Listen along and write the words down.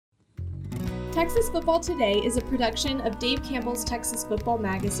Texas Football Today is a production of Dave Campbell's Texas Football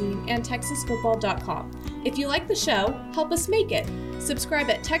Magazine and TexasFootball.com. If you like the show, help us make it. Subscribe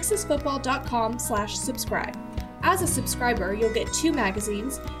at TexasFootball.com/subscribe. As a subscriber, you'll get 2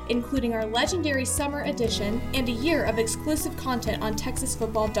 magazines, including our legendary summer edition and a year of exclusive content on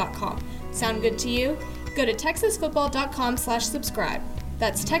TexasFootball.com. Sound good to you? Go to TexasFootball.com/subscribe.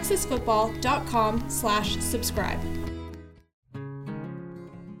 That's TexasFootball.com/subscribe.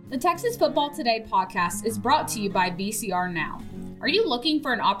 The Texas Football Today podcast is brought to you by VCR Now. Are you looking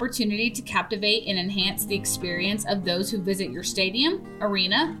for an opportunity to captivate and enhance the experience of those who visit your stadium,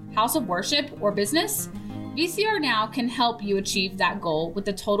 arena, house of worship, or business? VCR Now can help you achieve that goal with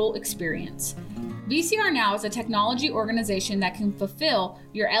the total experience. VCR Now is a technology organization that can fulfill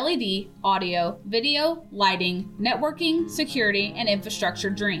your LED, audio, video, lighting, networking, security, and infrastructure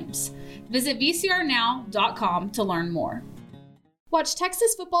dreams. Visit VCRNow.com to learn more. Watch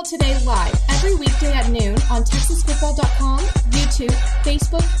Texas Football Today live every weekday at noon on TexasFootball.com, YouTube,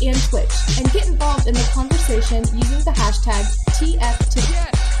 Facebook, and Twitch, and get involved in the conversation using the hashtag TFToday.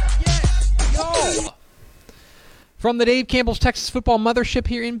 Yes, yo! From the Dave Campbell's Texas Football Mothership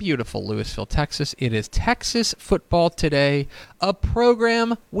here in beautiful Lewisville, Texas, it is Texas Football Today, a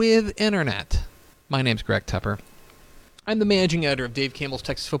program with internet. My name's Greg Tepper. I'm the managing editor of Dave Campbell's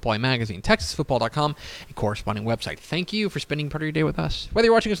Texas Football Magazine, TexasFootball.com, a corresponding website. Thank you for spending part of your day with us. Whether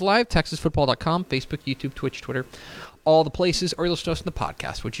you're watching us live, TexasFootball.com, Facebook, YouTube, Twitch, Twitter, all the places, or you'll listen to us in the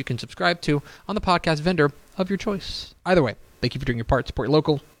podcast, which you can subscribe to on the podcast vendor of your choice. Either way, thank you for doing your part to support your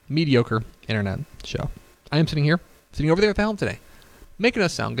local, mediocre internet show. I am sitting over there at the helm today, making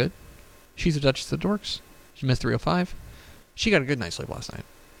us sound good. She's the Duchess of the Dorks. She missed 305. She got a good night's sleep last night.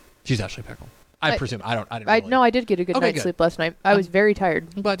 She's Ashley Pickle. I presume. I didn't really. No, I did get a good night's sleep last night. I was very tired.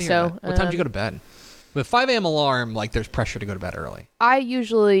 I'm glad to hear that. What time did you go to bed? With 5 a.m. alarm, there's pressure to go to bed early.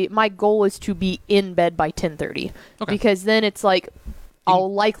 My goal is to be in bed by 10:30. Okay. Because then it's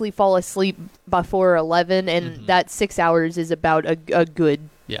I'll likely fall asleep before 11, and that 6 hours is about a good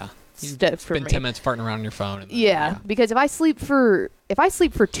step for me. Spend 10 minutes farting around on your phone. Because if I sleep for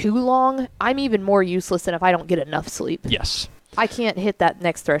too long, I'm even more useless than if I don't get enough sleep. Yes. I can't hit that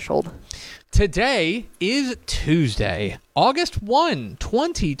next threshold. Today is Tuesday, August 1,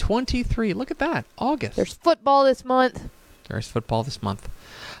 2023. Look at that, August. There's football this month.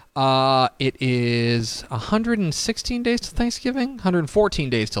 It is 116 days till Thanksgiving, 114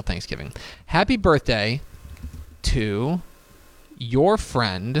 days till Thanksgiving. Happy birthday to your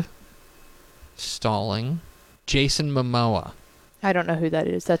friend, Jason Momoa. I don't know who that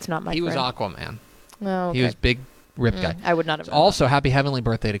is. That's not my friend. He was Aquaman. Oh, okay. He was big, ripped guy. I would not have known. Also, happy heavenly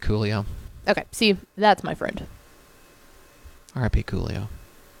birthday to Coolio. Okay, see, that's my friend. R.I.P. Coolio.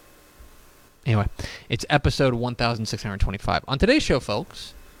 Anyway, it's episode 1625. On today's show,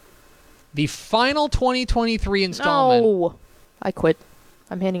 folks, the final 2023 installment. No, I quit.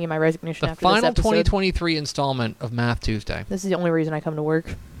 I'm handing you my resignation after this episode. The final 2023 installment of Math Tuesday. This is the only reason I come to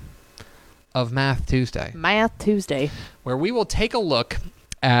work. Of Math Tuesday. Math Tuesday. Where we will take a look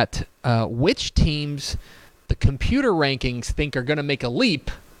at which teams the computer rankings think are going to make a leap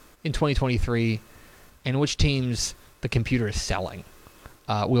in 2023, and which teams the computer is selling.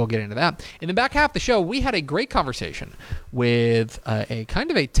 We'll get into that. In the back half of the show, we had a great conversation with a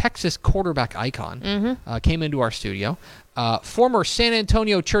kind of a Texas quarterback icon. Came into our studio. Former San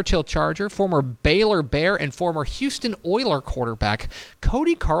Antonio Churchill Charger, former Baylor Bear, and former Houston Oiler quarterback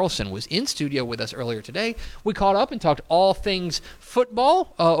Cody Carlson was in studio with us earlier today. We caught up and talked all things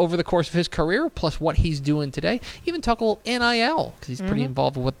football over the course of his career, plus what he's doing today. Even talk a little NIL, because he's pretty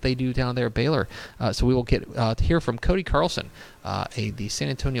involved with what they do down there at Baylor. So we will get to hear from Cody Carlson, the San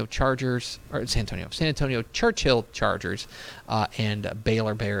Antonio Churchill Chargers, and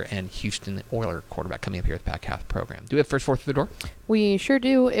Baylor Bear and Houston Oiler quarterback coming up here at the back half of the program. Do we have first four through the door? We sure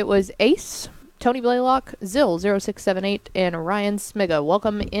do. It was Ace, Tony Blaylock, Zill0678, and Ryan Smiga.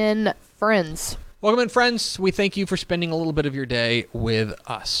 Welcome in, friends. Welcome in, friends. We thank you for spending a little bit of your day with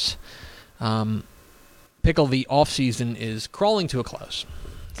us. Pickle, the off-season is crawling to a close.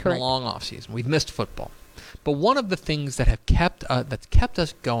 It's been a long off-season. We've missed football. But one of the things that have kept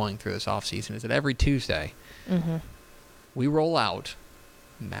us going through this off-season is that every Tuesday we roll out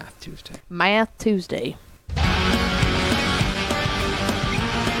Math Tuesday. Math Tuesday.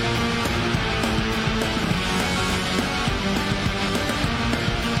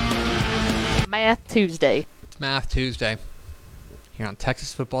 Math Tuesday. It's Math Tuesday here on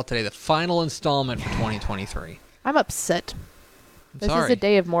Texas Football Today, the final installment for 2023. I'm upset. This Sorry. is a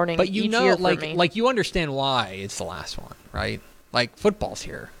day of mourning. But you each know, year for me. you understand why it's the last one, right? Football's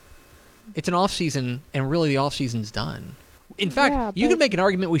here. It's an off season, and really the off season's done. In fact, you can make an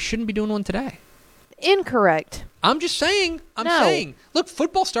argument we shouldn't be doing one today. Incorrect. I'm just saying. I'm saying. Look,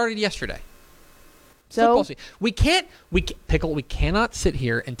 football started yesterday. So we cannot sit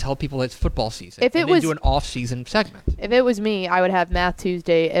here and tell people it's football season and then do an off-season segment. If it was me, I would have Math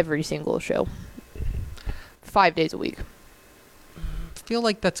Tuesday every single show. 5 days a week. I feel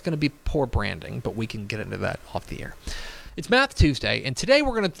like that's going to be poor branding, but we can get into that off the air. It's Math Tuesday, and today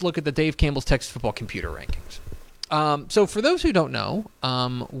we're going to look at the Dave Campbell's Texas Football Computer Rankings. So for those who don't know,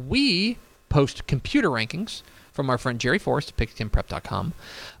 we post computer rankings from our friend Jerry Forrest at PigskinPrep.com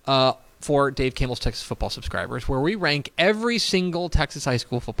for Dave Campbell's Texas Football subscribers, where we rank every single Texas high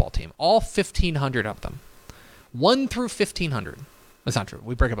school football team, all 1,500 of them, 1 through 1,500. That's not true.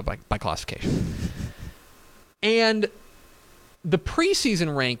 We break up by classification. And the preseason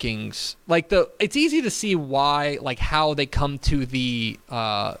rankings, it's easy to see why, how they come to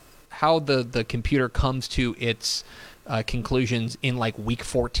how the computer comes to its conclusions in week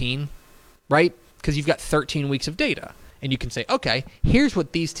 14, right? Because you've got 13 weeks of data. And you can say, okay, here's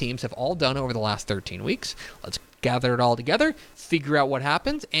what these teams have all done over the last 13 weeks. Let's gather it all together, figure out what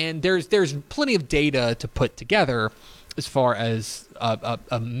happens. And there's plenty of data to put together as far as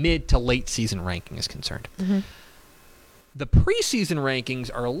a mid to late season ranking is concerned. Mm-hmm. The preseason rankings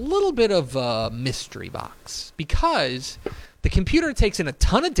are a little bit of a mystery box because the computer takes in a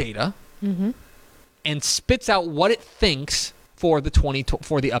ton of data and spits out what it thinks for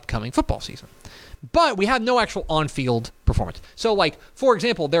the upcoming football season. But we have no actual on-field performance. So, for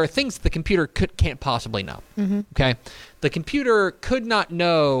example, there are things the computer can't possibly know. Mm-hmm. Okay, the computer could not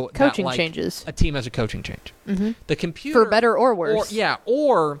know coaching that, changes. A team has a coaching change. Mm-hmm. The computer, for better or worse.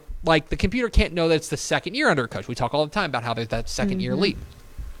 Or the computer can't know that it's the second year under a coach. We talk all the time about how there's that second year leap.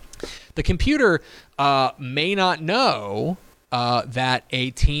 The computer may not know that a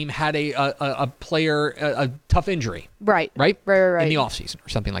team had a player a tough injury. Right. In the offseason or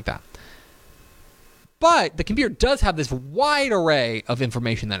something like that. But the computer does have this wide array of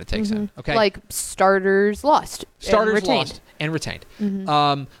information that it takes in. Okay, like starters lost and retained.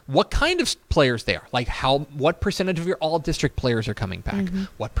 Mm-hmm. What kind of players they are? What percentage of your all-district players are coming back?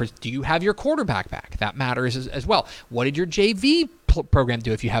 Mm-hmm. Do you have your quarterback back? That matters as well. What did your JV program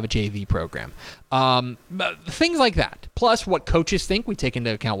do if you have a JV program? Things like that. Plus, what coaches think. We take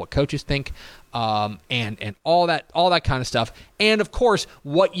into account what coaches think, and all that kind of stuff. And of course,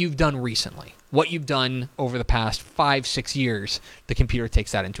 what you've done recently. What you've done over the past 5-6 years, the computer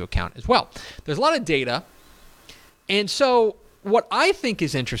takes that into account as well. There's a lot of data. And so what I think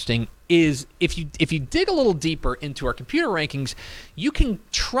is interesting is if you dig a little deeper into our computer rankings, you can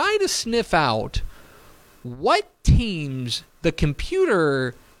try to sniff out what teams the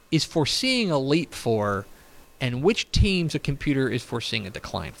computer is foreseeing a leap for and which teams the computer is foreseeing a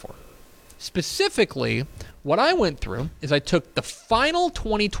decline for. Specifically, what I went through is I took the final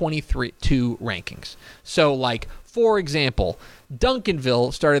 2022 rankings. So, for example,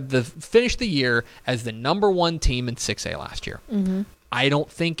 Duncanville finished the year as the number 1 team in 6A last year. Mm-hmm. I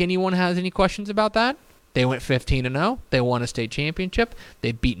don't think anyone has any questions about that. They went 15-0. They won a state championship.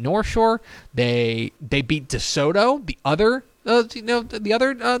 They beat North Shore. They beat DeSoto, the other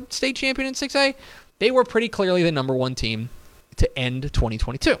state champion in 6A. They were pretty clearly the number 1 team to end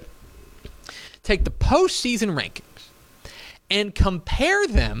 2022. Take the postseason rankings and compare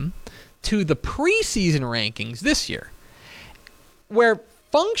them to the preseason rankings this year, where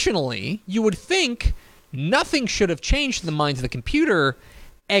functionally you would think nothing should have changed in the minds of the computer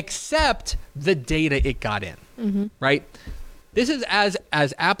except the data it got in, right? This is as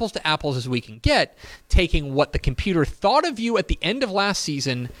apples to apples as we can get, taking what the computer thought of you at the end of last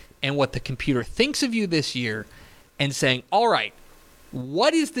season and what the computer thinks of you this year and saying, all right,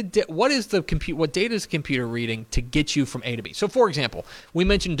 what data is the computer reading to get you from A to B? So, for example, we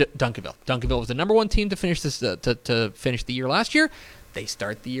mentioned Duncanville. Duncanville was the number 1 team to finish to finish the year last year. They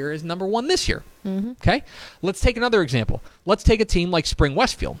start the year as number 1 this year. Mm-hmm. Okay, let's take another example. Let's take a team like Spring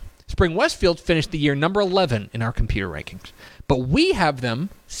Westfield. Spring Westfield finished the year number 11 in our computer rankings, but we have them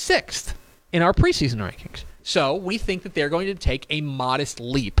 6th in our preseason rankings. So we think that they're going to take a modest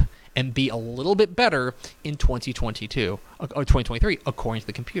leap and be a little bit better in 2022 or 2023, according to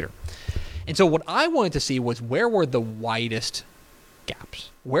the computer. And so what I wanted to see was where were the widest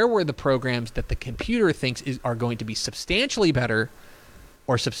gaps? Where were the programs that the computer thinks are going to be substantially better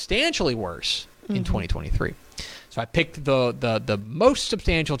or substantially worse in 2023? So I picked the most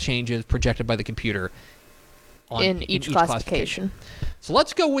substantial changes projected by the computer in each classification. So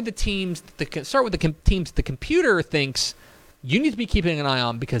let's go with the teams. Start with the teams the computer thinks you need to be keeping an eye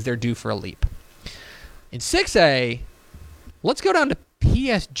on because they're due for a leap. In 6A, let's go down to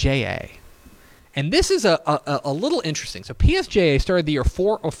PSJA. And this is a little interesting. So PSJA started the year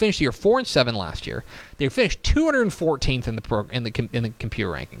finished the year 4-7 last year. They finished 214th in the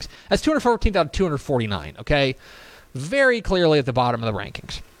computer rankings. That's 214th out of 249. Okay, very clearly at the bottom of the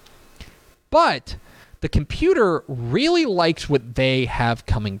rankings. But the computer really likes what they have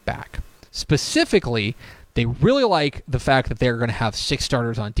coming back. Specifically, they really like the fact that they're going to have 6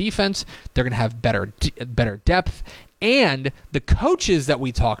 starters on defense. They're going to have better depth. And the coaches that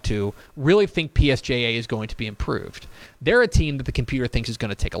we talk to really think PSJA is going to be improved. They're a team that the computer thinks is going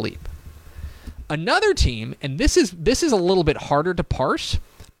to take a leap. Another team, and this is a little bit harder to parse,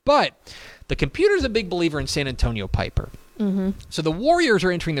 but the computer is a big believer in San Antonio Piper. Mm-hmm. So the Warriors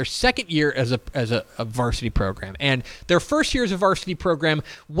are entering their second year as a varsity program, and their first year as a varsity program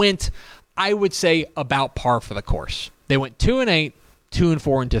went, I would say, about par for the course. They went 2-8,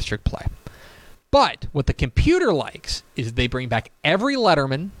 2-4 in district play. But what the computer likes is they bring back every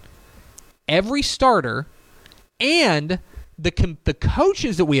letterman, every starter, and the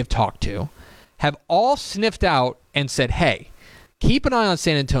coaches that we have talked to have all sniffed out and said, hey, keep an eye on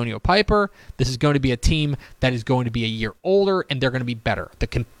San Antonio Piper. This is going to be a team that is going to be a year older, and they're going to be better.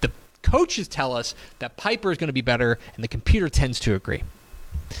 The coaches tell us that Piper is going to be better, and the computer tends to agree.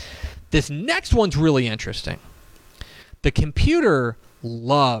 This next one's really interesting. The computer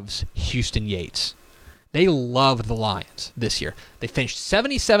loves Houston Yates. They love the Lions this year. They finished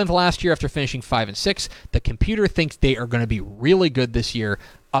 77th last year after finishing 5-6. The computer thinks they are going to be really good this year,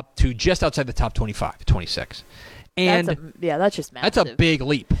 up to just outside the top 25, 26. And that's just massive. That's a big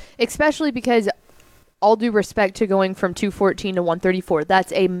leap. Especially because, all due respect to going from 214 to 134,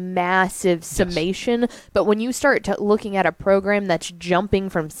 that's a massive summation. Yes. But when you start looking at a program that's jumping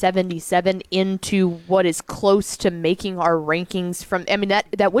from 77 into what is close to making our rankings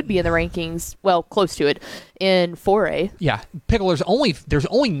that would be in the rankings, well, close to it, in 4A. Yeah. Pickle, there's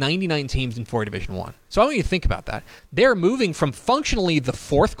only 99 teams in 4A Division 1. So I want you to think about that. They're moving from functionally the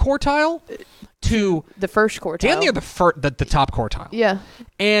 4th quartile to the 1st quartile. Damn near the top quartile. Yeah.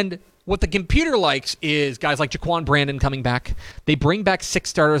 And what the computer likes is guys like Jaquan Brandon coming back. They bring back 6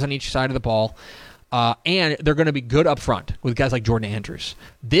 starters on each side of the ball, and they're going to be good up front with guys like Jordan Andrews.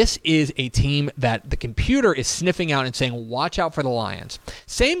 This is a team that the computer is sniffing out and saying, watch out for the Lions.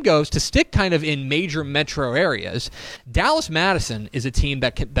 Same goes to stick kind of in major metro areas. Dallas Madison is a team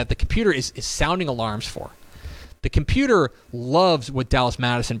that the computer is sounding alarms for. The computer loves what Dallas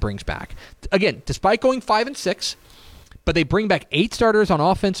Madison brings back. Again, despite going 5-6, but they bring back 8 starters on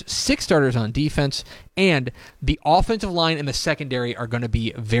offense, 6 starters on defense, and the offensive line and the secondary are going to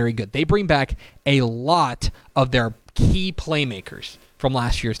be very good. They bring back a lot of their key playmakers from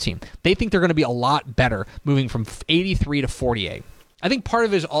last year's team. They think they're going to be a lot better, moving from 83 to 48. I think part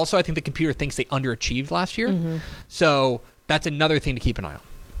of it is also, I think the computer thinks they underachieved last year. Mm-hmm. So that's another thing to keep an eye on.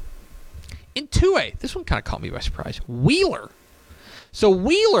 In 2A, this one kind of caught me by surprise. Wheeler. So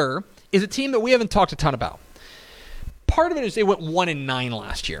Wheeler is a team that we haven't talked a ton about. Part of it is they went 1-9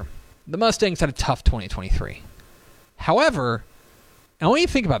 last year. The Mustangs had a tough 2023. However, I want you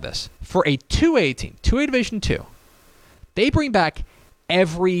to think about this. For a 2A team, 2A Division 2, they bring back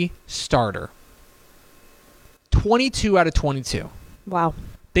every starter. 22 out of 22. Wow.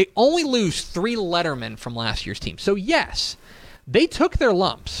 They only lose 3 lettermen from last year's team. So yes, they took their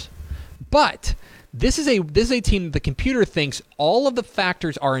lumps, but this is a team that the computer thinks all of the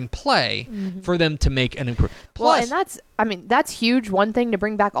factors are in play for them to make an improvement. Plus, well, and that's huge. One thing to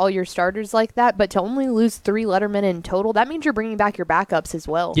bring back all your starters like that, but to only lose 3 lettermen in total, that means you're bringing back your backups as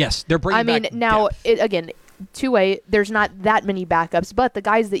well. Yes, they're bringing back now, depth. Again, 2A, there's not that many backups, but the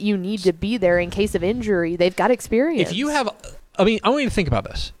guys that you need to be there in case of injury, they've got experience. If you have, I want you to think about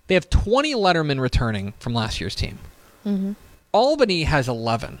this. They have 20 lettermen returning from last year's team. Mm-hmm. Albany has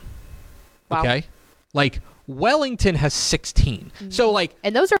 11. Wow. Okay? Like, Wellington has 16. Mm-hmm. So, like...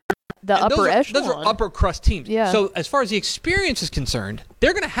 And those are the upper echelon. Those are upper crust teams. Yeah. So, as far as the experience is concerned,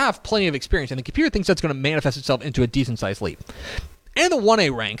 they're going to have plenty of experience, and the computer thinks that's going to manifest itself into a decent-sized leap. And the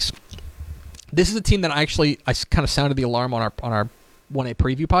 1A ranks, this is a team that I kind of sounded the alarm on our 1A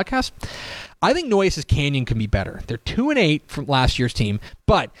preview podcast. I think Nueces Canyon can be better. They're 2-8 from last year's team,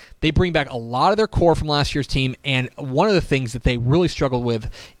 but they bring back a lot of their core from last year's team. And one of the things that they really struggled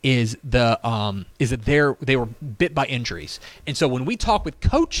with is that they were bit by injuries. And so when we talk with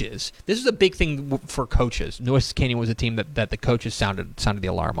coaches, this is a big thing for coaches. Nueces Canyon was a team that the coaches sounded the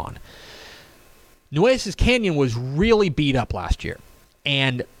alarm on. Nueces Canyon was really beat up last year,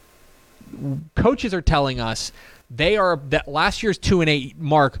 and coaches are telling us that last year's 2-8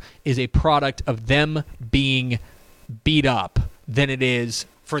 mark is a product of them being beat up than it is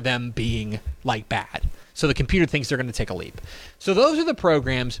for them being like bad. So the computer thinks they're going to take a leap. So those are the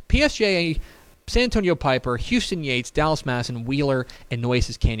programs. PSJA San Antonio Piper, Houston Yates, Dallas Madison, Wheeler, and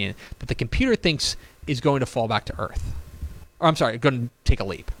Nueces Canyon that the computer thinks is going to fall back to earth. Or I'm sorry, going to take a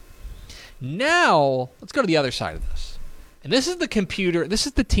leap. Now, let's go to the other side of this. And this is the computer. This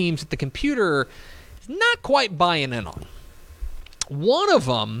is the teams that the computer is not quite buying in on. One of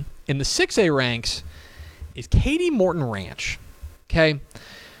them in the 6A ranks is Katy Morton Ranch. Okay?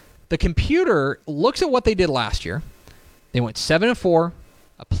 The computer looks at what they did last year. They went 7-4,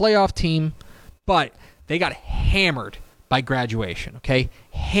 a playoff team, but they got hammered by graduation, okay?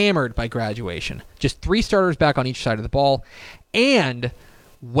 Hammered by graduation. Just 3 starters back on each side of the ball. And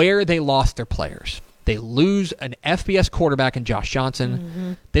where they lost their players. They lose an FBS quarterback in Josh Johnson.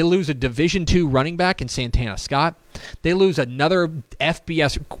 Mm-hmm. They lose a Division II running back in Santana Scott. They lose another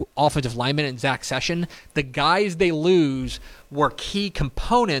FBS offensive lineman in Zach Session. The guys they lose were key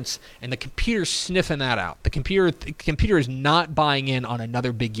components, and the computer's sniffing that out. The computer is not buying in on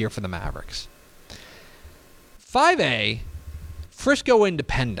another big year for the Mavericks. 5A, Frisco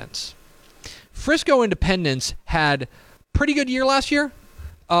Independence. Frisco Independence had pretty good year last year.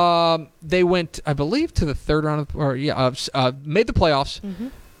 They went, I believe, to the third round, made the playoffs,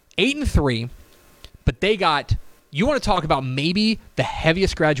 8-3, but they got, you want to talk about maybe the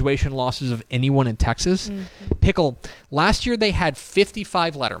heaviest graduation losses of anyone in Texas? Pickle, last year they had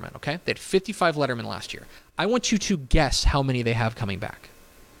 55 lettermen, okay? They had 55 lettermen last year. I want you to guess how many they have coming back.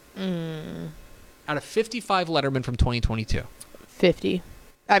 Out of 55 lettermen from 2022. 50.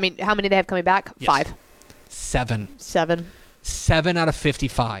 I mean, how many they have coming back? Yes. 5. 7. 7 out of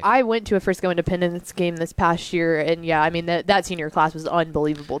 55. I went to a Frisco Independence game this past year, and yeah, I mean that senior class was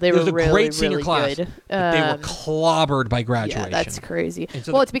unbelievable. They were really, great senior really class. good. They were clobbered by graduation. Yeah, that's crazy.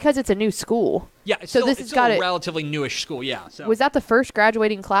 So well, it's because it's a new school. Yeah, so this it's has got a relatively newish school. Yeah. So. Was that the first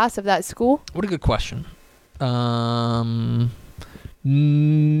graduating class of that school? What a good question.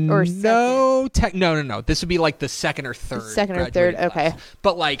 Or no, second? This would be like the second or third. Okay.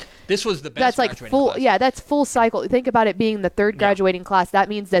 But like this was the best. That's like full. Class. Yeah, that's full cycle. Think about it being the third graduating class. That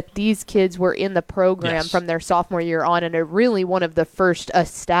means that these kids were in the program from their sophomore year on, and are really one of the first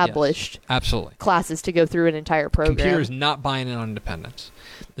established absolutely classes to go through an entire program. Computer's not buying in on independence.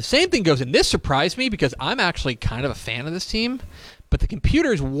 The same thing goes, and this surprised me because I'm actually kind of a fan of this team, but the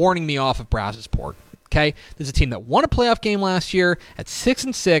computer is warning me off of Brazosport. Okay, this is a team that won a playoff game last year at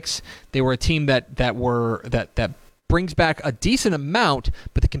 6-6. They were a team that brings back a decent amount,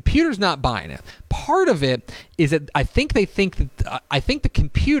 but the computer's not buying it. Part of it is that I think the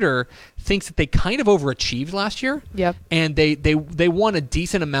computer thinks that they kind of overachieved last year. Yep. And they won a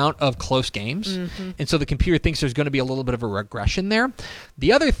decent amount of close games. And so the computer thinks there's going to be a little bit of a regression there.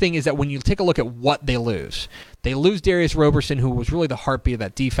 The other thing is that when you take a look at what they lose Darius Roberson, who was really the heartbeat of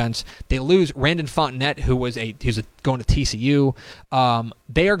that defense. They lose Randon Fontenette, who was going to TCU.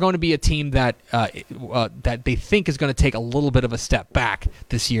 They are going to be a team that they think is going to take a little bit of a step back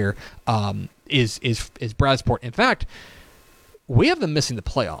this year. Is Brazosport. In fact, we have them missing the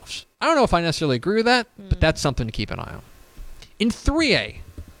playoffs. I don't know if I necessarily agree with that, but that's something to keep an eye on. In 3A,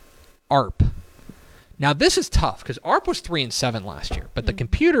 ARP. Now, this is tough because ARP was 3-7 last year, but the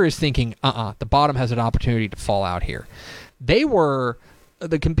computer is thinking, the bottom has an opportunity to fall out here. They finished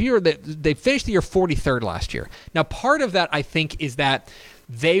the year 43rd last year. Now, part of that, I think, is that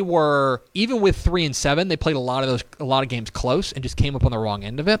they were, even with 3-7, they played a lot of games close and just came up on the wrong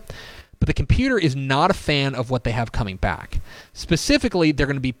end of it. But the computer is not a fan of what they have coming back. Specifically, they're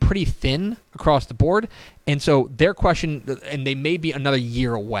going to be pretty thin across the board, and so their question, and they may be another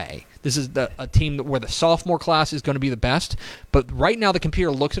year away. This is a team where the sophomore class is going to be the best, but right now the computer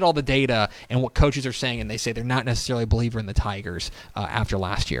looks at all the data and what coaches are saying, and they say they're not necessarily a believer in the Tigers after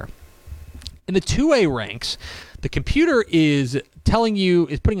last year. In the 2A ranks, the computer is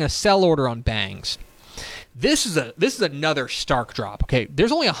putting a sell order on Bangs. This is another stark drop. Okay,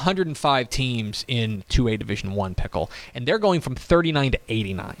 there's only 105 teams in 2A Division I, Pickle, and they're going from 39 to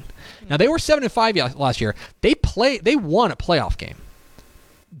 89. Now they were 7-5 last year. They won a playoff game.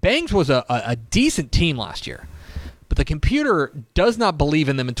 Bangs was a decent team last year, but the computer does not believe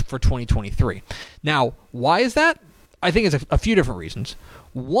in them for 2023. Now, why is that? I think it's a few different reasons.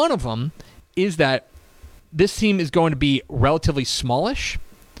 One of them is that this team is going to be relatively smallish,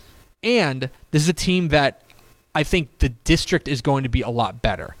 and this is a team that I think the district is going to be a lot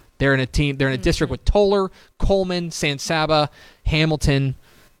better. They're in a district with Toller, Coleman, San Saba, Hamilton,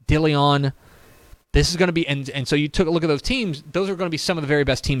 DeLeon. This is going to be, and so you took a look at those teams. Those are going to be some of the very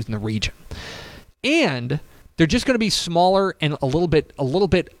best teams in the region, and they're just going to be smaller and a little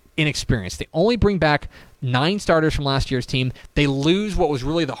bit inexperienced. They only bring back 9 starters from last year's team. They lose what was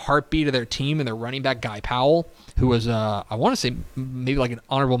really the heartbeat of their team and their running back Guy Powell. who was, I want to say, maybe like an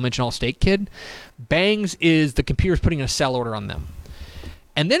honorable mention All-State kid. Bangs is the computer's putting a sell order on them.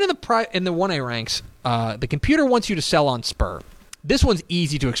 And then in the 1A ranks, the computer wants you to sell on Spur. This one's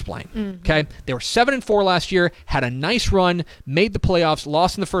easy to explain. Okay, they were 7-4 last year, had a nice run, made the playoffs,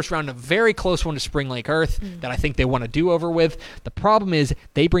 lost in the first round, a very close one to Spring Lake Earth that I think they want to do over with. The problem is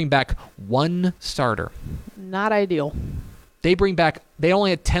they bring back one starter. Not ideal. They only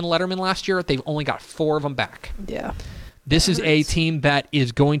had 10 lettermen last year. They've only got 4 of them back. Yeah. This is a team that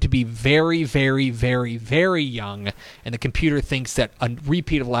is going to be very, very, very, very young, and the computer thinks that a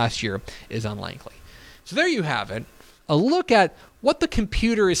repeat of last year is unlikely. So there you have it. A look at what the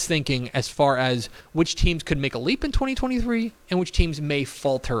computer is thinking as far as which teams could make a leap in 2023 and which teams may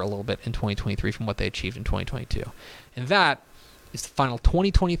falter a little bit in 2023 from what they achieved in 2022. And that is the final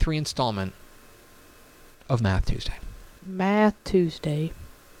 2023 installment of Math Tuesday. Math Tuesday.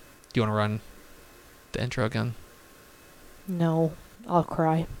 Do you want to run the intro again? No, I'll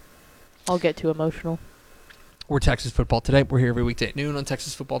cry. I'll get too emotional. We're Texas Football Today. We're here every weekday at noon on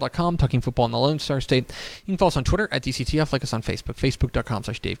TexasFootball.com, talking football in the Lone Star State. You can follow us on Twitter at DCTF, like us on Facebook,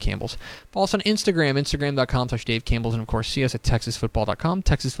 Facebook.com/Dave Campbell's. Follow us on Instagram, Instagram.com/Dave Campbell's, and of course, see us at TexasFootball.com.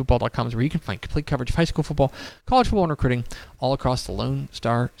 TexasFootball.com is where you can find complete coverage of high school football, college football, and recruiting all across the Lone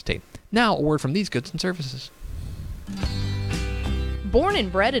Star State. Now, a word from these goods and services. Born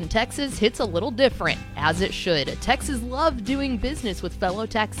and bred in Texas hits a little different, as it should. Texas loves doing business with fellow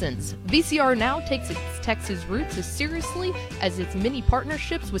Texans. VCR Now takes its Texas roots as seriously as its many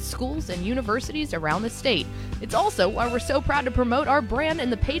partnerships with schools and universities around the state. It's also why we're so proud to promote our brand in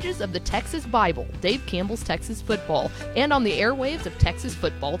the pages of the Texas Bible, Dave Campbell's Texas Football, and on the airwaves of Texas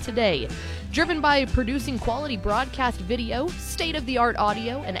Football Today. Driven by producing quality broadcast video, state-of-the-art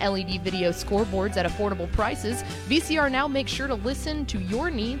audio, and LED video scoreboards at affordable prices, VCR Now makes sure to listen to your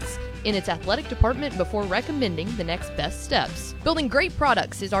needs in its athletic department before recommending the next best steps. Building great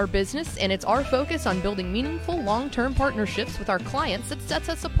products is our business, and it's our focus on building meaningful, long-term partnerships with our clients that sets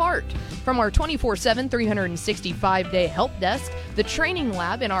us apart. From our 24/7, 365-day help desk, the training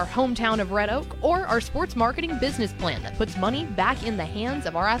lab in our hometown of Red Oak, or our sports marketing business plan that puts money back in the hands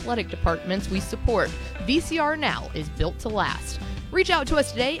of our athletic departments we support, VCR Now is built to last. Reach out to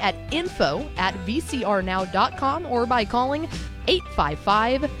us today at info@vcrnow.com or by calling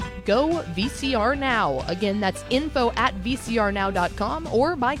 855-GO-VCR-NOW. Again, that's info@vcrnow.com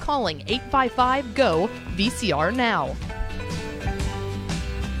or by calling 855-GO-VCR-NOW.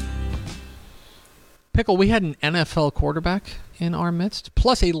 Pickle, we had an NFL quarterback in our midst,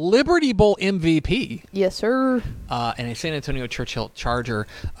 plus a Liberty Bowl MVP. Yes, sir. And a San Antonio Churchill Charger.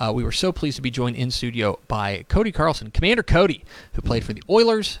 We were so pleased to be joined in studio by Cody Carlson, Commander Cody, who played for the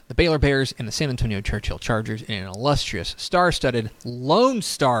Oilers, the Baylor Bears, and the San Antonio Churchill Chargers in an illustrious, star-studded Lone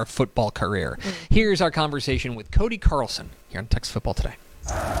Star football career. Here's our conversation with Cody Carlson here on Texas Football Today.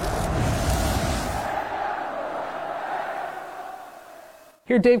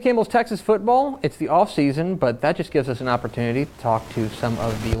 Here at Dave Campbell's Texas Football, it's the off-season, but that just gives us an opportunity to talk to some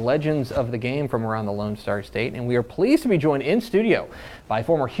of the legends of the game from around the Lone Star State, and we are pleased to be joined in studio by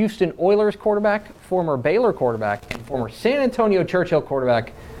former Houston Oilers quarterback, former Baylor quarterback, and former San Antonio Churchill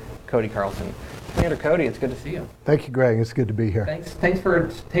quarterback, Cody Carlson. Commander Cody, it's good to see you. Thank you, Greg. It's good to be here. Thanks for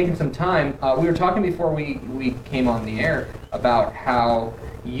taking some time. We were talking before we came on the air about how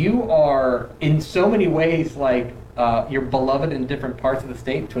you are, in so many ways, like, you're beloved in different parts of the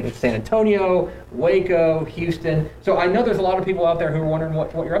state, between San Antonio, Waco, Houston. So I know there's a lot of people out there who are wondering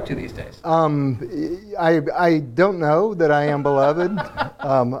what you're up to these days. I don't know that I am beloved.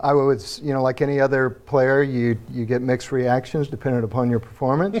 I was, like any other player, you get mixed reactions depending upon your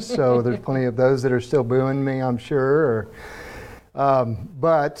performance. So there's plenty of those that are still booing me, I'm sure.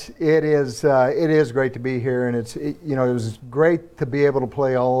 But it is great to be here, and it was great to be able to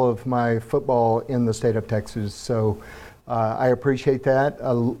play all of my football in the state of Texas. So I appreciate that.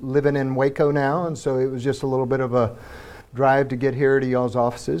 Living in Waco now, and so it was just a little bit of a drive to get here to y'all's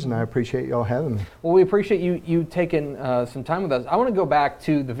offices, and I appreciate y'all having me. Well, we appreciate you taking some time with us. I want to go back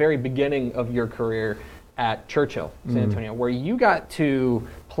to the very beginning of your career at Churchill, San Antonio, where you got to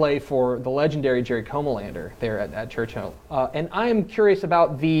play for the legendary Jerry Comalander there at Churchill. And I am curious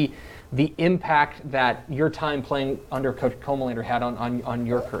about the impact that your time playing under Coach Comalander had on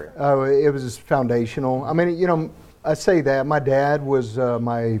your career. Oh, it was foundational. I mean, I say that. My dad was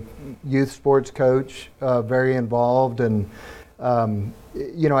my youth sports coach, very involved. And,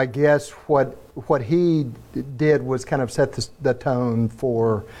 I guess what he did was kind of set the tone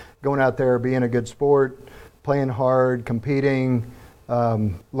for going out there, being a good sport, playing hard, competing,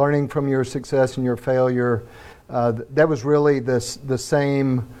 learning from your success and your failure. That was really the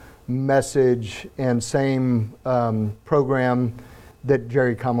same message and same program that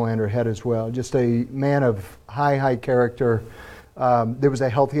Jerry Comalander had as well. Just a man of high character. There was a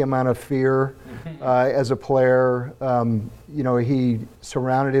healthy amount of fear as a player. He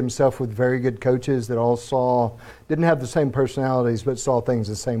surrounded himself with very good coaches that all didn't have the same personalities, but saw things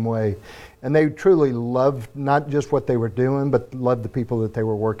the same way. And they truly loved not just what they were doing, but loved the people that they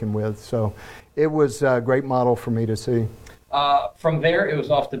were working with. So it was a great model for me to see. From there, it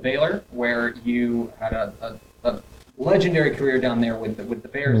was off to Baylor, where you had a legendary career down there with the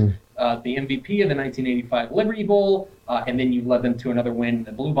Bears, the MVP of the 1985 Liberty Bowl, and then you led them to another win,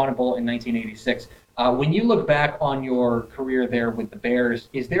 the Bluebonnet Bowl in 1986. When you look back on your career there with the Bears,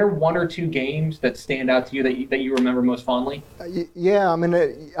 is there one or two games that stand out to you that you remember most fondly? Yeah, I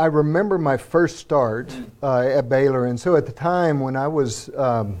mean, I remember my first start at Baylor, and so at the time when I was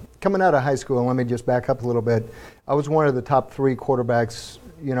coming out of high school, and let me just back up a little bit, I was one of the top 3 quarterbacks,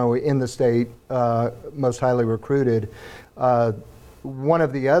 in the state, most highly recruited. One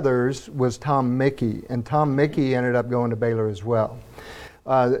of the others was Tom Mickey, and Tom Mickey ended up going to Baylor as well.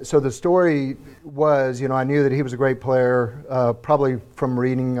 So the story was, I knew that he was a great player, probably from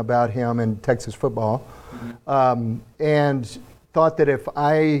reading about him in Texas football, and thought that if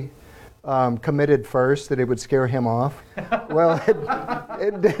I committed first, that it would scare him off. Well,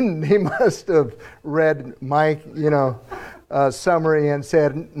 it didn't. He must have read my, summary and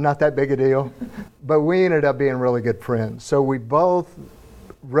said, not that big a deal. But we ended up being really good friends. So we both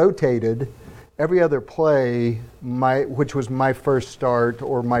rotated every other play, which was my first start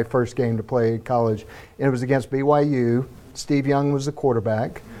or my first game to play at college. And it was against BYU. Steve Young was the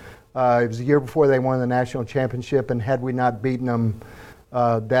quarterback. It was the year before they won the national championship, and had we not beaten them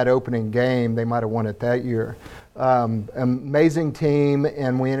that opening game, they might have won it that year. Amazing team,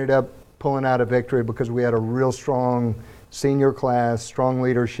 and we ended up pulling out a victory because we had a real strong senior class, strong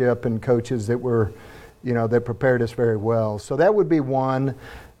leadership, and coaches that were, that prepared us very well. So that would be one.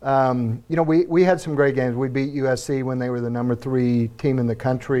 We had some great games. We beat USC when they were the number 3 team in the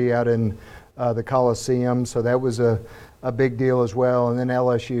country out in the Coliseum, so that was a big deal as well. And then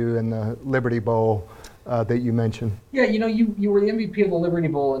LSU and the Liberty Bowl that you mentioned. Yeah, you were the MVP of the Liberty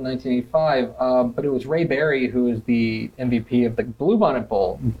Bowl in 1985, but it was Ray Berry who was the MVP of the Bluebonnet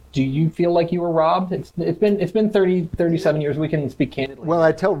Bowl. Do you feel like you were robbed? It's been 37 years. We can speak candidly. Well,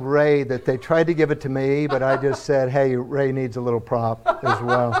 I told Ray that they tried to give it to me, but I just said, hey, Ray needs a little prop as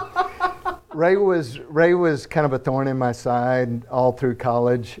well. Ray was kind of a thorn in my side all through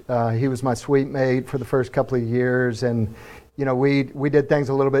college. He was my suite mate for the first couple of years, and we did things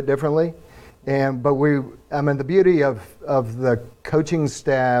a little bit differently. But the beauty of the coaching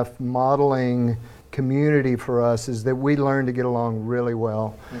staff modeling community for us is that we learned to get along really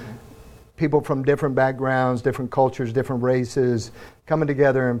well. Mm-hmm. People from different backgrounds, different cultures, different races, coming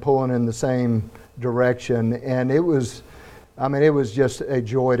together and pulling in the same direction. And it was just a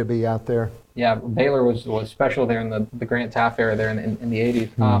joy to be out there. Yeah, Baylor was special there in the Grant Taft era there in the 80s.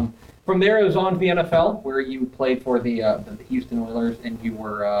 Mm-hmm. From there, it was on to the NFL, where you played for the Houston Oilers, and you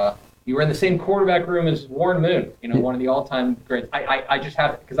were in the same quarterback room as Warren Moon, one of the all-time greats. I just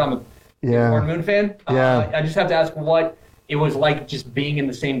have, because I'm a Warren Moon fan, I just have to ask what it was like just being in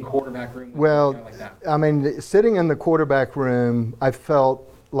the same quarterback room with a guy like that. Sitting in the quarterback room, I felt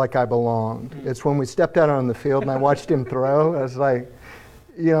like I belonged. Mm-hmm. It's when we stepped out on the field and I watched him throw, I was like,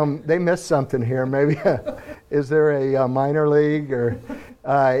 they missed something here. Maybe, is there a minor league? Or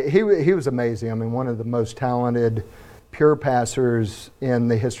he was amazing. One of the most talented pure passers in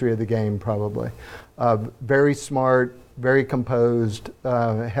the history of the game, probably. Very smart, very composed,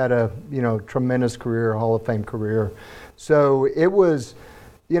 had a tremendous career, Hall of Fame career. So it was,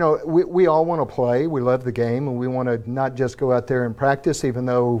 we all want to play. We love the game, and we want to not just go out there and practice, even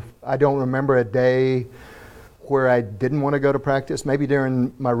though I don't remember a day where I didn't want to go to practice, maybe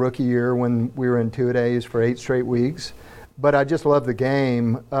during my rookie year when we were in 2-a-days for 8 straight weeks. But I just love the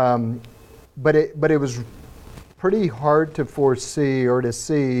game. But it was pretty hard to foresee or to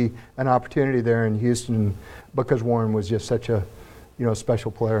see an opportunity there in Houston because Warren was just such a special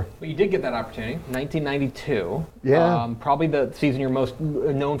player. Well, you did get that opportunity, 1992. Yeah. Probably the season you're most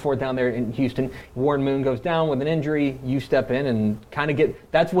known for down there in Houston. Warren Moon goes down with an injury. You step in and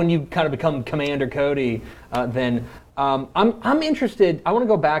that's when you kind of become Commander Cody then. I'm interested, I want to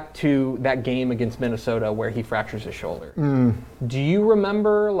go back to that game against Minnesota where he fractures his shoulder. Do you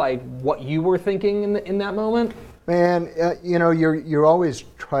remember what you were thinking in that moment? Man, you're always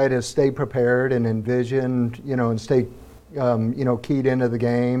try to stay prepared and envision, and stay keyed into the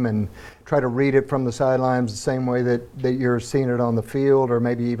game and try to read it from the sidelines the same way that you're seeing it on the field, or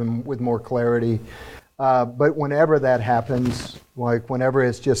maybe even with more clarity. But whenever that happens, like whenever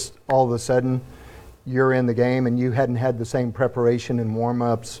it's just all of a sudden you're in the game and you hadn't had the same preparation and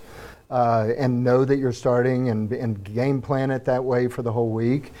warm-ups and know that you're starting and game plan it that way for the whole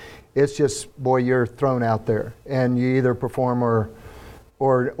week, it's just, boy, you're thrown out there and you either perform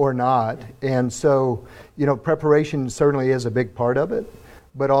or not. And so, preparation certainly is a big part of it,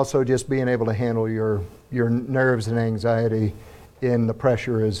 but also just being able to handle your nerves and anxiety in the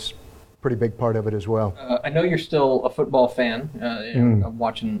pressure is a pretty big part of it as well. I know you're still a football fan, of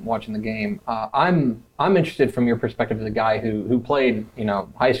watching the game. I'm interested from your perspective as a guy who played,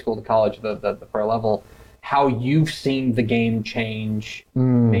 high school to college, the pro level, how you've seen the game change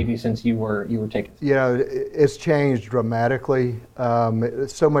maybe since you were taking. It's changed dramatically.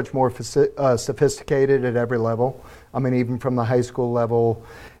 It's so much more sophisticated at every level. I mean, even from the high school level,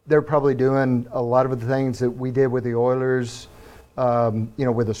 they're probably doing a lot of the things that we did with the Oilers.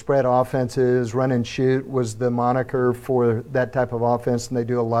 With the spread offenses, run and shoot was the moniker for that type of offense, and they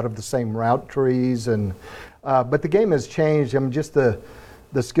do a lot of the same route trees. But the game has changed. I mean, just the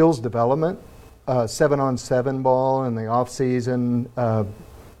skills development, 7-on-7 ball in the off season,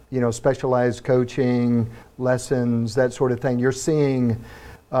 specialized coaching, lessons, that sort of thing. You're seeing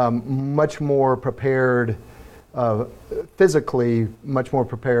much more prepared, physically much more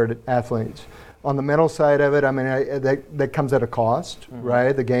prepared athletes. On the mental side of it, I mean, that comes at a cost,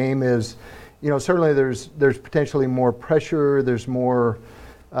 right? The game is, certainly there's potentially more pressure. There's more,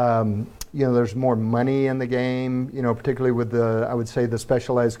 there's more money in the game, particularly with I would say the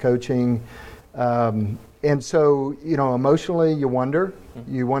specialized coaching. And so, emotionally you wonder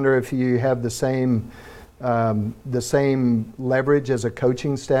if you have the same leverage as a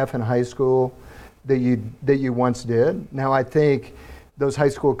coaching staff in high school that you once did. Now, I think those high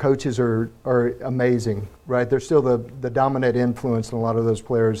school coaches are amazing, right? They're still the dominant influence in a lot of those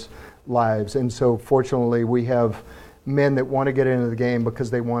players' lives. And so fortunately we have men that want to get into the game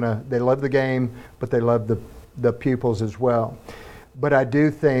because they love the game, but they love the pupils as well. But I do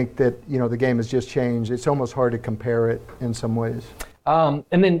think that, the game has just changed. It's almost hard to compare it in some ways. And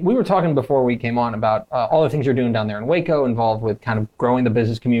then we were talking before we came on about all the things you're doing down there in Waco, involved with kind of growing the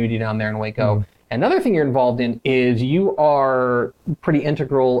business community down there in Waco. Another thing you're involved in is you are pretty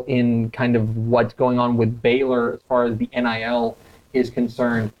integral in kind of what's going on with Baylor as far as the NIL is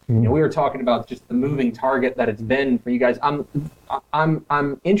concerned. We were talking about just the moving target that it's been for you guys. I'm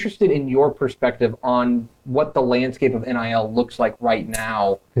interested in your perspective on what the landscape of NIL looks like right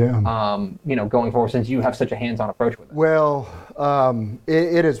now. Going forward, since you have such a hands-on approach with it. Well,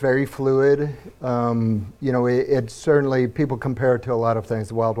 it is very fluid. It certainly, people compare it to a lot of things,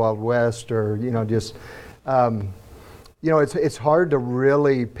 the Wild Wild West, or it's hard to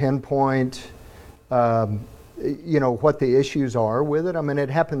really pinpoint what the issues are with it. I mean, it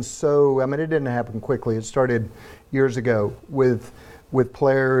didn't happen quickly. It started years ago with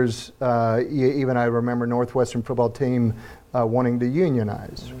players, even I remember Northwestern football team wanting to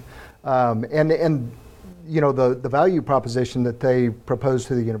unionize. The value proposition that they propose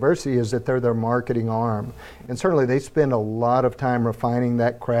to the university is that they're their marketing arm. And certainly they spend a lot of time refining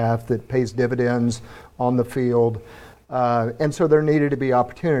that craft that pays dividends on the field. And so there needed to be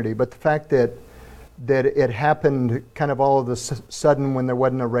opportunity. But the fact that it happened kind of all of a sudden when there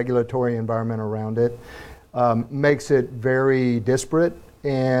wasn't a regulatory environment around it makes it very disparate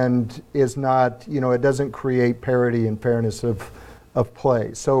and is not, it doesn't create parity and fairness of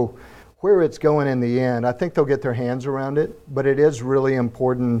play. So where it's going in the end, I think they'll get their hands around it, but it is really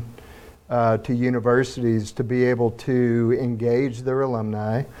important to universities to be able to engage their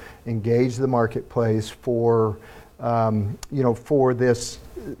alumni, engage the marketplace for this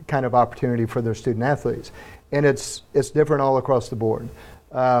kind of opportunity for their student athletes. And it's different all across the board.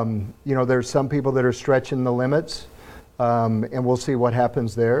 There's some people that are stretching the limits, and we'll see what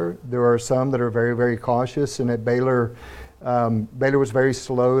happens there. There are some that are very, very cautious, and at Baylor was very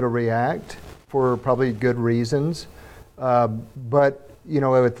slow to react for probably good reasons. But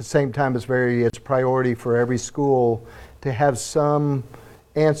at the same time, it's priority for every school to have some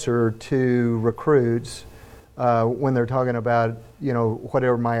answer to recruits when they're talking about, what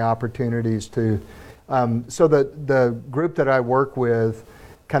are my opportunities to. So the group that I work with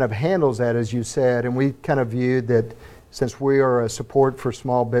kind of handles that, as you said, and we kind of viewed that since we are a support for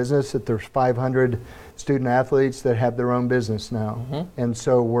small business, that there's 500 student athletes that have their own business now. And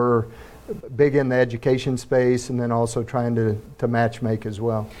so we're big in the education space and then also trying to match make as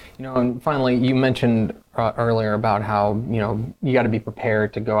well. And finally, you mentioned earlier about how, you got to be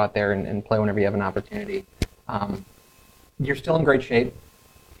prepared to go out there and play whenever you have an opportunity. You're still in great shape.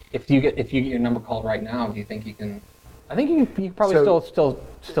 If you get your number called right now, do you think you can I think you can probably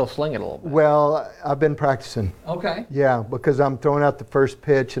still sling it a little bit. Well, I've been practicing. Okay. Yeah, because I'm throwing out the first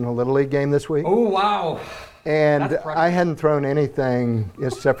pitch in a Little League game this week. Oh, wow. And I hadn't thrown anything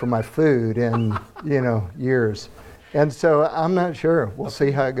except for my food in, years. And so I'm not sure. We'll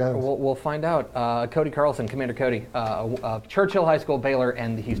see how it goes. We'll find out. Cody Carlson, Commander Cody, Churchill High School, Baylor,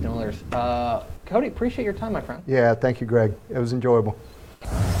 and the Houston Oilers. Cody, appreciate your time, my friend. Yeah, thank you, Greg. It was enjoyable.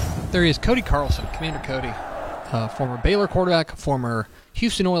 There he is, Cody Carlson, Commander Cody, former Baylor quarterback, former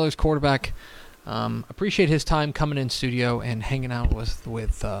Houston Oilers quarterback. Appreciate his time coming in studio and hanging out with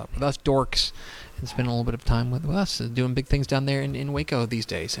us dorks and spending a little bit of time with us, doing big things down there in Waco these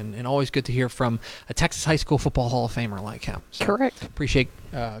days. And always good to hear from a Texas high school football Hall of Famer like him. So Correct. Appreciate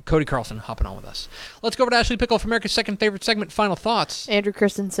Cody Carlson hopping on with us. Let's go over to Ashley Pickle for America's second favorite segment, Final Thoughts. Andrew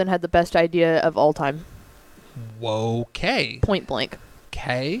Christensen had the best idea of all time. Whoa, okay. Point blank.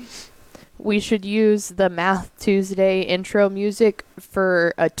 Okay. We should use the Math Tuesday intro music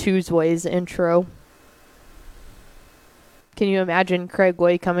for a Tuesdays intro. Can you imagine Craig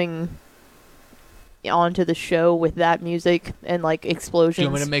Way coming onto the show with that music and like explosions? Do you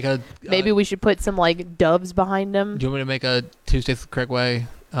want me to make a... Maybe we should put some like doves behind them. Do you want me to make a Tuesday with Craig Way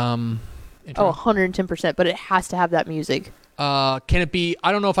intro? Oh, 110%, but it has to have that music. Can it be...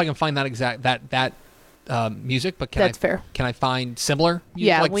 I don't know if I can find that exact... that music, but That's fair. Can I find similar music?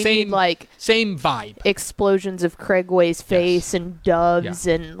 Yeah, like we same, need like same vibe. Explosions of Craig Way's face and doves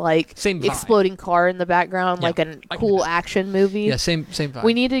and like same vibe. Exploding car in the background, like a cool action movie. Yeah, same vibe.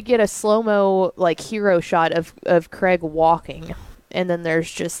 We need to get a slow-mo like hero shot of Craig walking, and then there's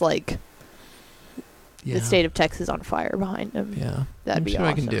just like the state of Texas on fire behind him. Yeah, that'd be awesome.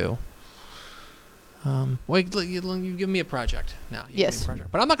 I can do. You give me a project now. Yes.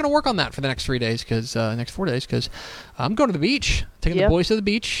 But I'm not going to work on that for the next 4 days because I'm going to the beach, taking the boys to the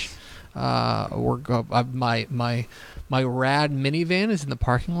beach. My rad minivan is in the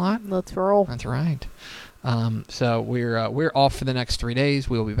parking lot. Let's roll. That's right. So we're off for the next 3 days.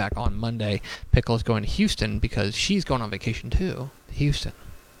 We will be back on Monday. Pickle is going to Houston because she's going on vacation too. Houston.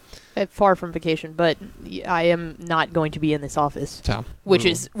 Far from vacation, but I am not going to be in this office, so which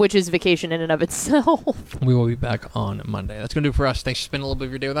is vacation in and of itself. We will be back on Monday. That's going to do it for us. Thanks for spending a little bit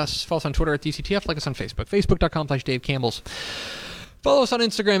of your day with us. Follow us on Twitter at DCTF. Like us on Facebook, facebook.com/Dave Campbell's. Follow us on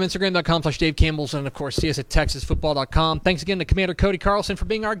Instagram, instagram.com/Dave Campbell's, and of course, see us at texasfootball.com. Thanks again to Commander Cody Carlson for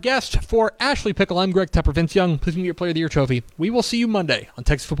being our guest. For Ashley Pickle, I'm Greg Tepper. Vince Young, please give me your Player of the Year trophy. We will see you Monday on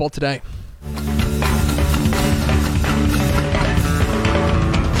Texas Football Today.